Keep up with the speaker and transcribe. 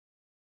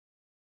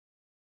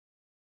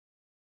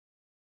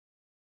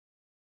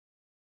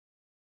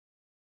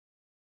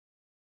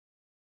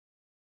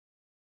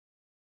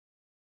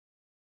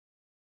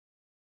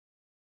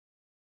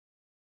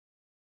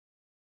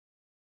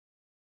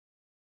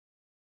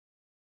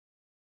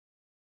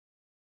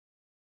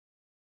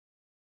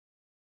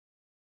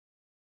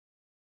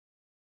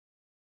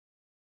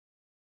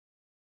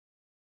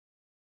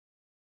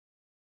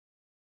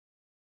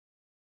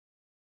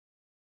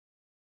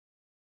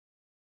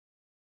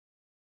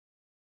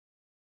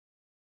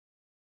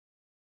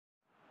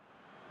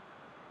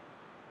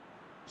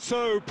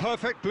So,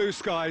 perfect blue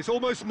skies,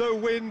 almost no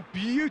wind,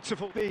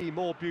 beautiful, be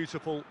more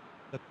beautiful.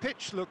 The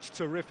pitch looks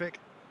terrific,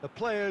 the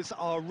players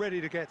are ready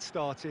to get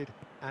started,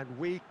 and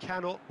we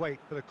cannot wait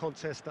for the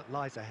contest that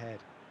lies ahead.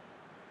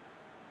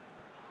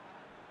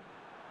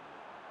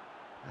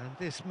 And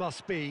this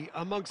must be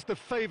amongst the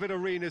favoured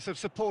arenas of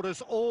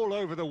supporters all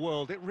over the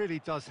world. It really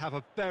does have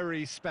a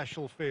very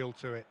special feel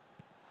to it.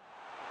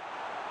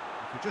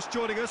 If you're just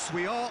joining us,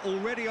 we are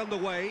already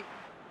underway.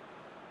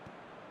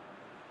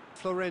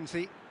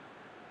 Florenzi.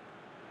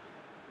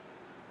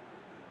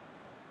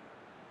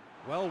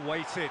 Well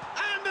weighted,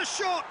 and the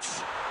shot!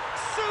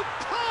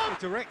 Superb!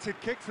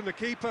 Directed kick from the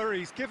keeper,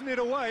 he's given it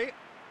away.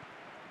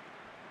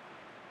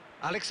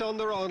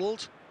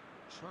 Alexander-Arnold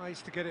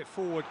tries to get it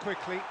forward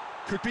quickly.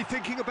 Could be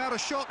thinking about a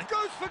shot,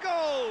 goes for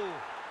goal!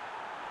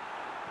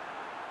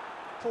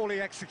 Poorly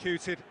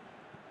executed.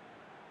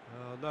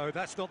 Oh no,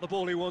 that's not the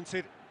ball he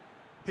wanted.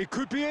 He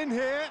could be in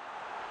here.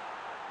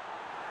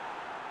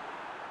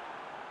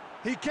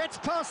 He gets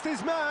past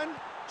his man,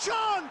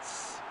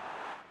 chance!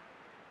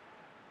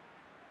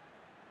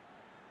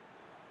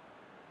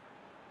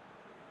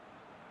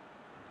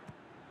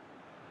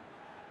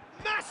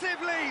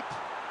 Massive leap!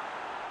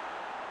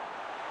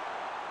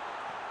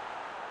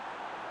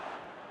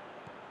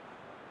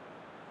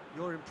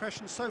 Your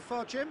impression so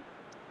far, Jim?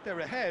 They're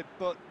ahead,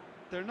 but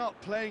they're not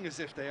playing as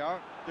if they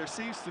are. There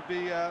seems to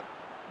be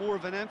more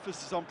of an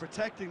emphasis on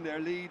protecting their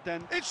lead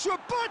than... It's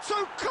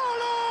Roberto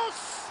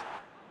Carlos!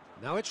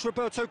 Now it's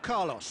Roberto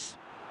Carlos.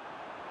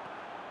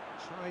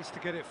 Tries to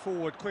get it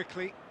forward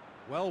quickly.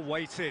 Well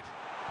weighted.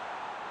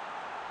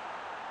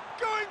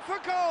 Going for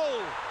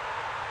goal!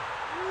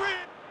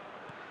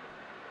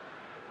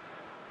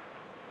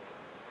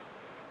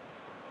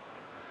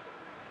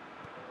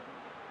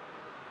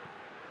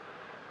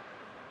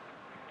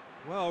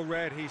 Well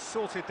read, he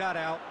sorted that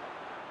out.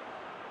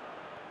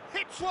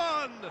 Hits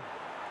one!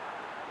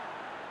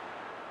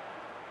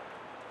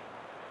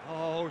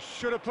 Oh,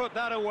 should have put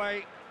that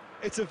away.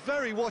 It's a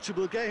very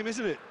watchable game,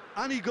 isn't it?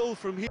 Any goal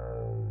from here...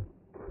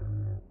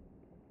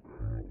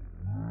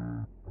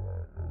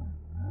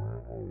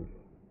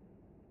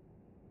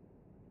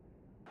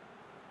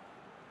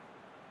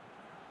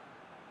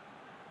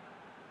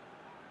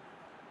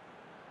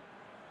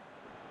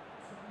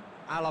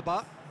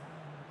 Alaba.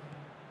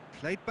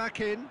 Played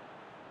back in.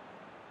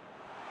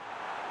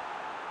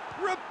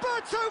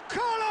 Roberto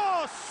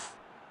Carlos!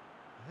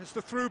 There's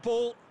the through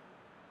ball.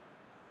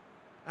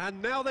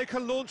 And now they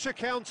can launch a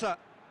counter.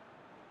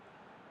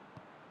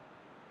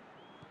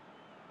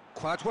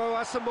 Kwadwo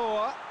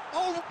Asamoah.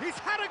 Oh, he's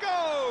had a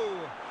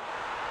go!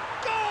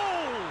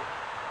 Goal!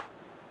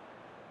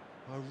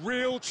 A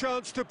real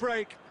chance to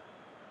break.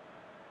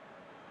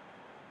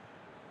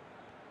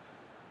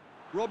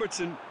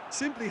 Robertson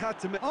simply had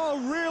to make... Oh,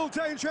 real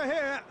danger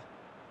here!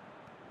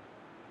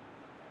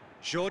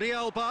 Jordi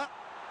Alba.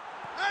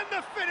 And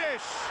the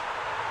finish!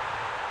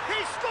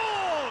 He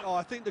scored! Oh,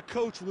 I think the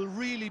coach will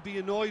really be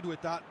annoyed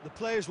with that. The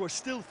players were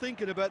still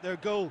thinking about their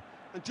goal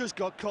and just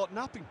got caught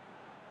napping.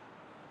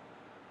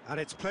 And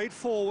it's played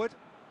forward.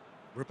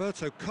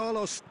 Roberto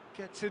Carlos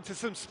gets into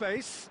some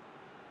space.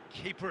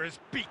 Keeper has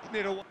beaten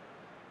it away.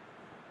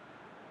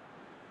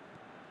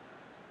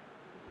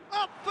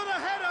 Up for the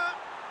header!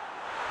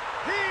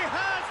 He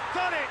has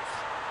done it!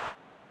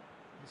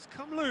 He's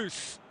come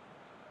loose.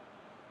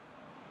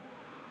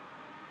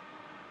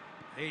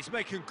 He's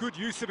making good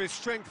use of his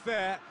strength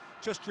there,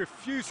 just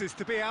refuses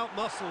to be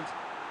out-muscled.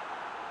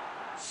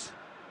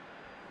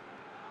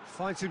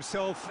 Finds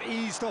himself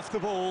eased off the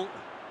ball.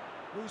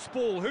 Loose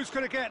ball, who's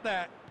going to get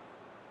that?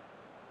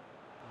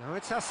 Now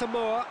it's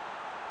Asamoah.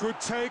 Good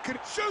take and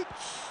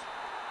shoots!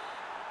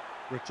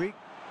 Retreat.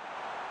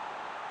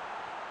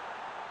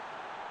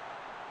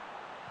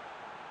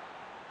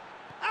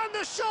 And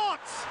the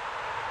shot!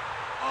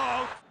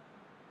 Oh!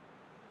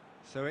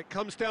 So it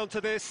comes down to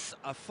this,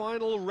 a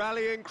final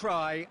rallying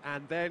cry,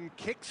 and then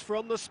kicks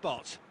from the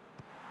spot.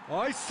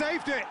 Oh, he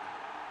saved it!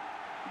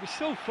 He was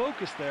so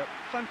focused there.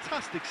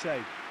 Fantastic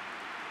save.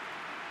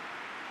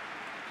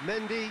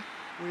 Mendy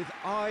with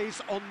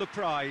eyes on the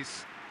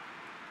prize.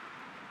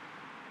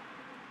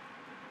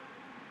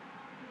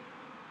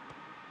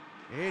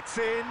 It's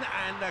in,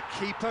 and the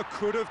keeper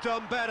could have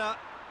done better.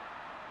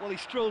 Well, he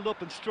strolled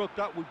up and struck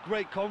that with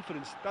great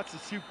confidence. That's a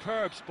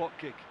superb spot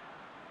kick.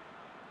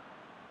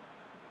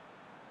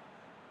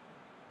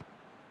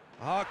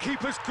 Our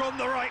keeper's gone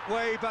the right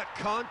way, but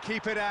can't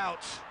keep it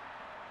out.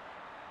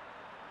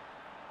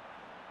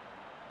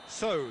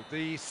 So,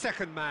 the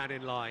second man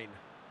in line.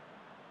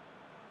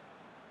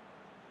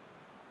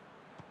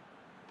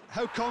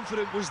 How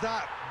confident was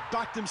that?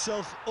 Backed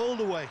himself all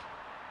the way.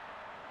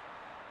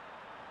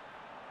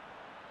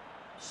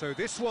 So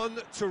this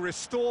one to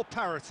restore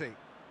parity.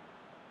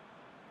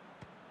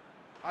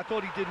 I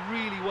thought he did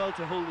really well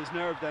to hold his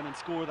nerve then and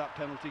score that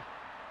penalty.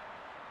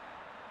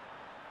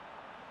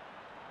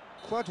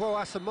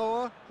 Kwadwo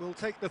Asamoah will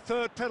take the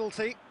third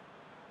penalty.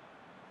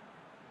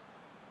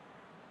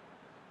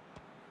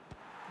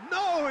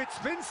 No, it's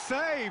been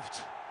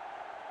saved!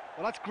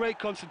 Well, that's great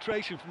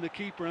concentration from the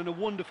keeper and a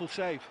wonderful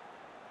save.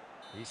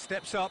 He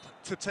steps up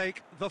to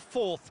take the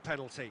 4th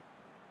penalty.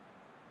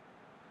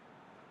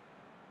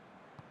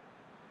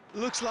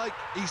 Looks like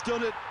he's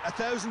done it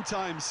 1,000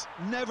 times.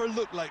 Never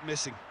looked like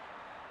missing.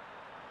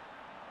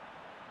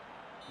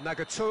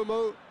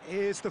 Nagatomo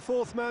is the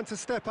 4th man to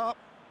step up.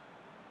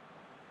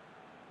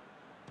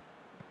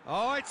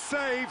 Oh, it's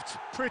saved.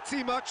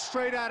 Pretty much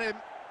straight at him.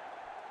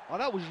 Oh,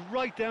 that was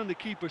right down the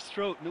keeper's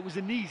throat, and it was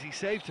an easy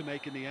save to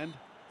make in the end.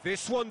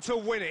 This one to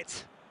win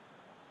it.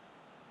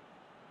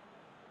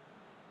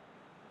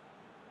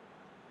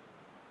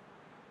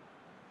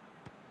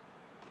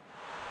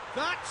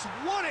 That's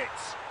won it!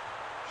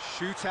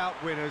 Shootout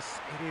winners.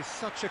 It is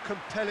such a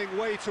compelling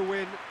way to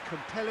win.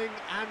 Compelling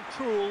and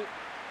cruel.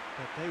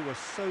 But they were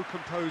so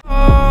composed.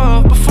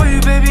 Oh, before you,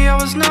 baby, I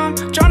was numb.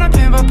 Trying to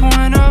pin by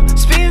pouring up.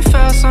 Speeding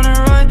fast on the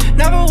run.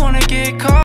 Never wanna get caught.